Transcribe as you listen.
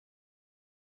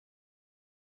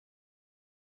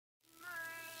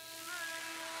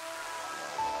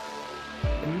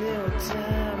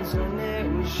times when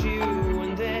it was you,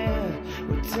 and there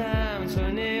were times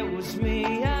when it was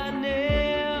me. I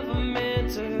never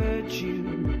meant to hurt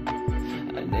you,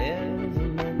 I never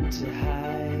meant to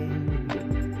hide.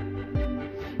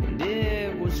 And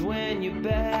it was when your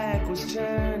back was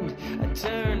turned, I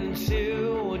turned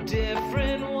into a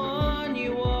different one.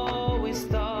 You always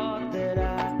thought that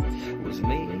I was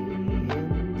me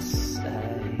inside.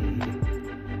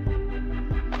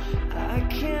 I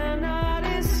cannot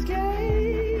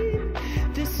escape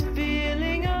this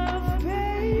feeling of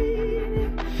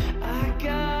pain. I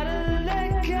gotta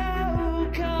let go,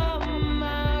 come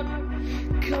out,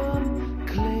 come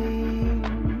clean.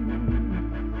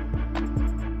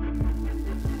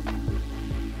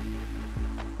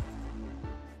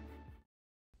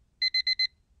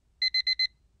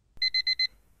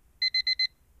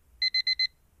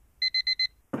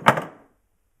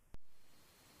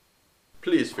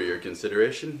 Please for your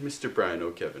consideration, Mr. Brian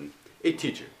O'Kevin, a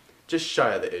teacher, just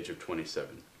shy of the age of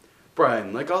 27.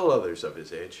 Brian, like all others of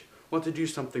his age, want to do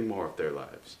something more with their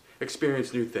lives,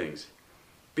 experience new things,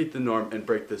 beat the norm, and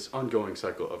break this ongoing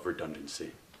cycle of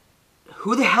redundancy.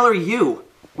 Who the hell are you?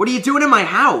 What are you doing in my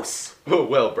house? Oh,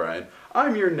 well, Brian,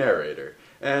 I'm your narrator,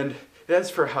 and as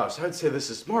for house, I'd say this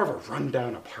is more of a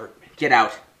rundown apartment. Get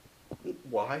out.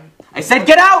 Why? I said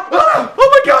get out! Ah!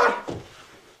 Oh my god!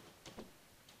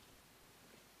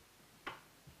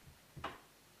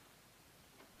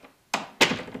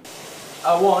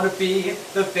 I wanna be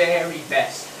the very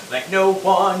best, like no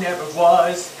one ever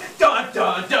was. Dun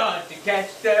dun dun, to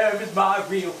catch them is my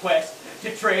real quest,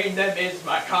 to train them is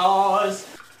my cause.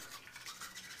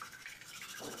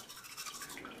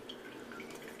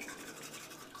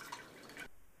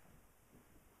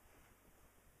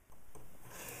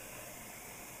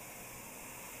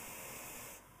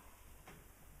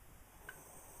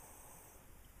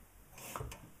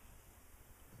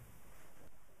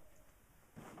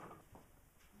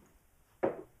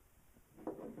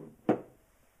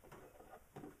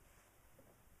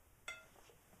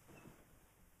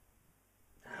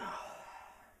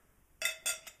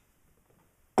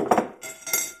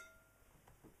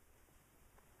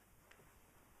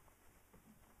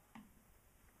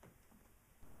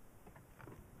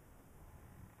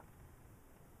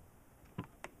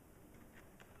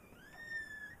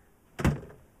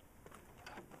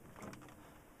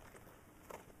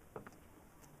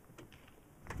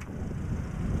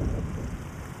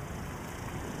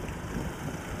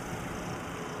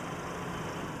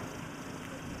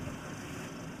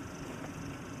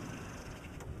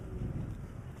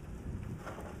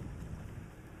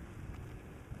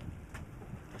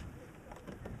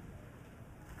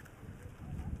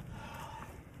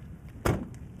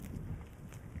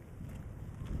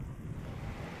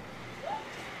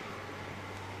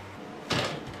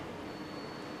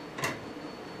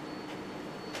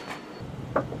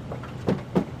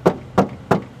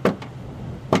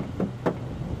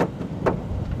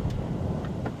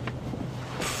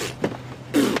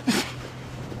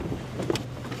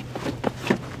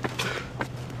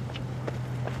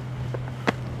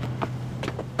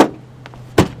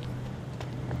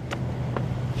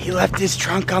 He left his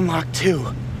trunk unlocked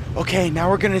too. Okay, now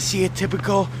we're gonna see a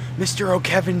typical Mr.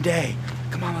 O'Kevin day.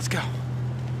 Come on, let's go.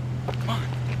 Come on.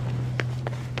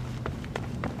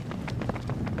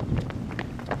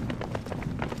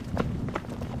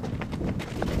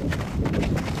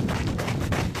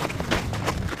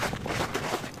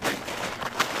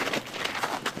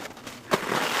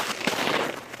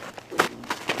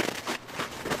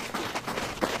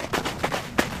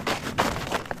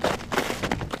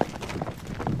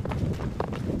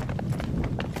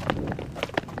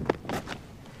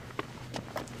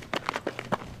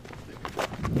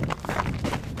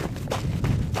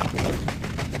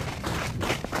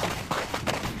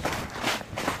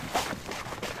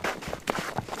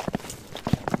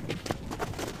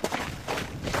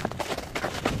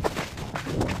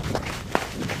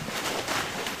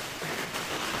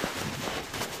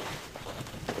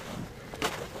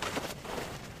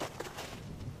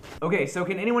 Okay, so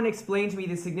can anyone explain to me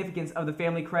the significance of the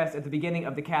family crest at the beginning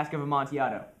of the Cask of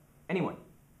Amontillado? Anyone?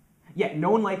 Yeah, no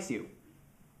one likes you.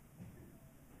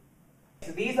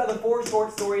 So these are the 4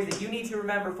 short stories that you need to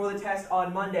remember for the test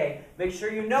on Monday. Make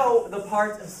sure you know the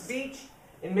parts of speech,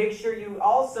 and make sure you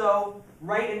also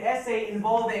write an essay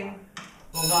involving,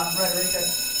 well, not rhetoric,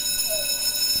 that's...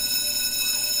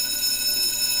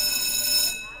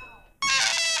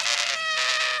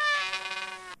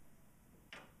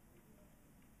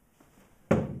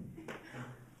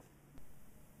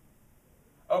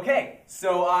 Okay,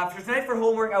 so for tonight for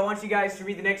homework, I want you guys to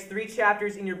read the next 3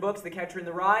 chapters in your books, The Catcher in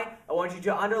the Rye. I want you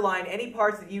to underline any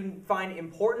parts that you find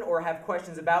important or have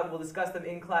questions about. We'll discuss them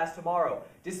in class tomorrow.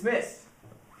 Dismissed.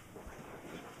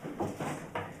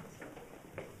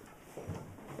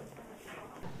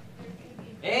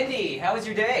 Andy, how was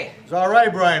your day? It's all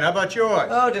right, Brian. How about yours?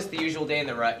 Oh, just the usual day in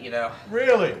the rut, you know.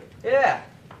 Really? Yeah.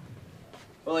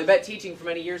 Well, I bet teaching for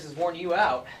many years has worn you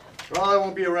out. Well, I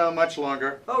won't be around much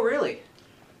longer. Oh, really?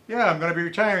 Yeah, I'm going to be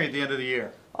retiring at the end of the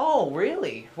year. Oh,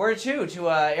 really? Where to? To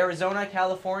Arizona,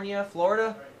 California,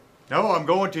 Florida? No, I'm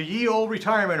going to ye old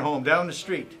retirement home down the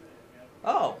street.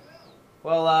 Oh.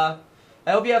 Well, I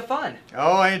hope you have fun.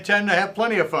 Oh, I intend to have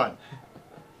plenty of fun.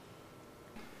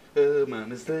 Oh,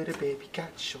 mama's little baby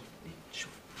got short,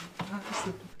 mama's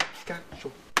little baby got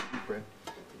short breath.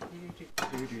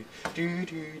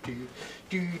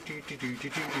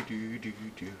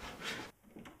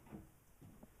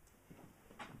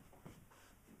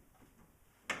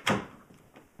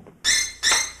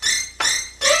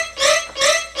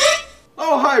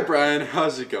 Oh, hi, Brian.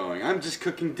 How's it going? I'm just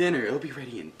cooking dinner. It'll be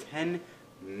ready in 10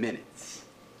 minutes.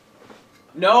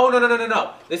 No.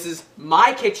 This is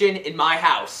my kitchen in my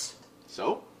house.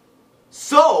 So?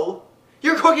 So?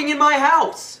 You're cooking in my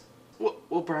house!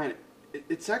 Well, Brian,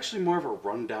 it's actually more of a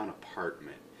rundown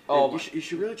apartment. Oh, and you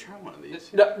should really try one of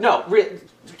these. No, really.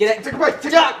 Get out before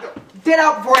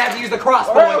I have to use the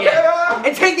crossbow again.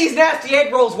 And take these nasty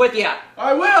egg rolls with you.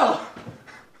 I will!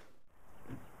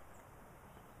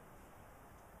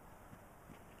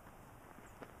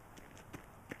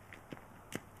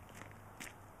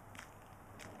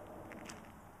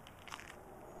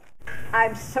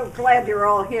 I'm so glad you're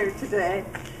all here today.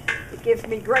 It gives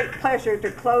me great pleasure to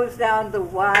close down the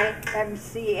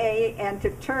YMCA and to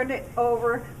turn it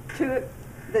over to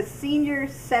the Senior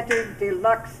Center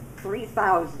Deluxe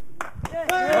 3000.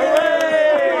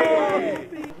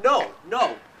 No.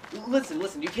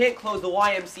 Listen, you can't close the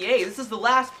YMCA. This is the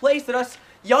last place that us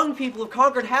young people of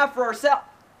Concord have for ourselves.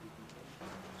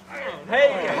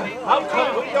 Hey, how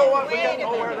come we don't want, we got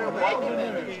nowhere to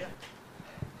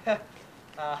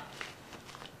walk.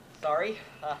 Sorry.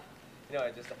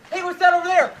 I just... Hey, what's that over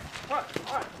there?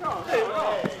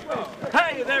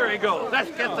 Hey, there he goes. Let's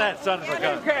get that son of a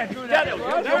gun. You can't do that.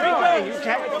 You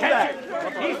can't catch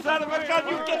it. You son of a gun,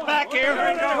 you get back here.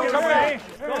 Come on.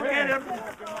 Go get him.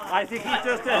 I think he's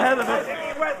just ahead of us.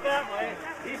 He went that way.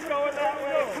 He's going that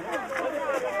way.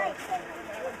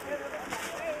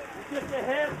 Just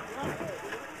ahead.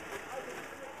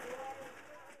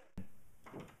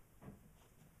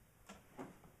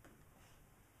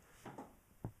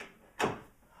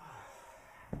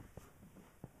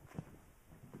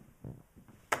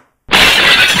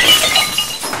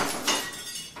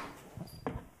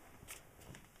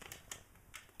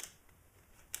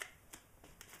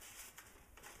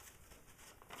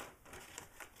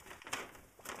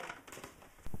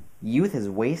 Youth is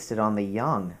wasted on the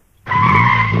young.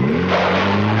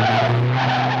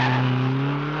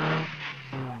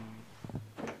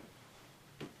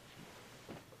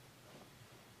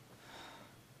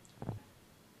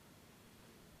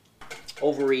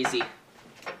 Over easy.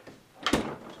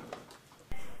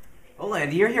 Oh,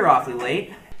 Landy, you're here awfully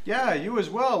late. Yeah, you as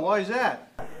well. Why's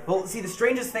that? Well, see, the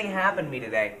strangest thing happened to me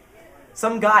today.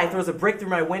 Some guy throws a brick through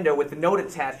my window with a note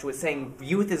attached to it saying,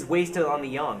 "Youth is wasted on the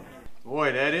young."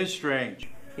 Boy, that is strange.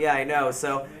 Yeah, I know,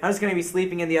 so I'm just going to be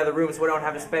sleeping in the other room so I don't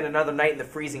have to spend another night in the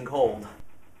freezing cold.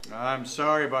 I'm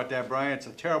sorry about that, Brian. It's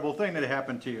a terrible thing that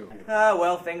happened to you.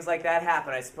 Well, things like that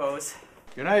happen, I suppose.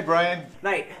 Good night, Brian.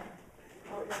 Night.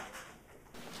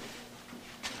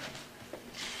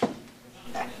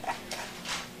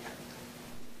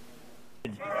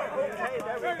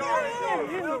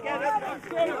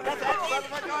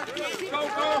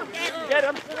 Get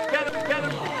him.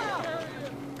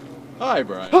 Hi,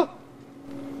 Brian.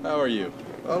 How are you?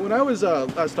 When I was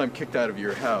last time kicked out of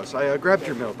your house, I grabbed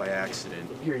your mail by accident.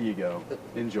 Here you go.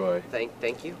 Enjoy.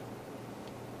 Thank you.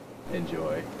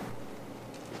 Enjoy.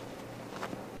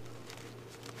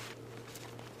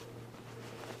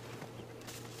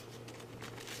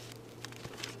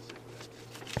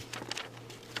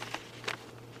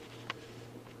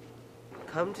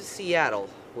 Come to Seattle,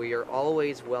 where you're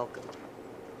always welcome.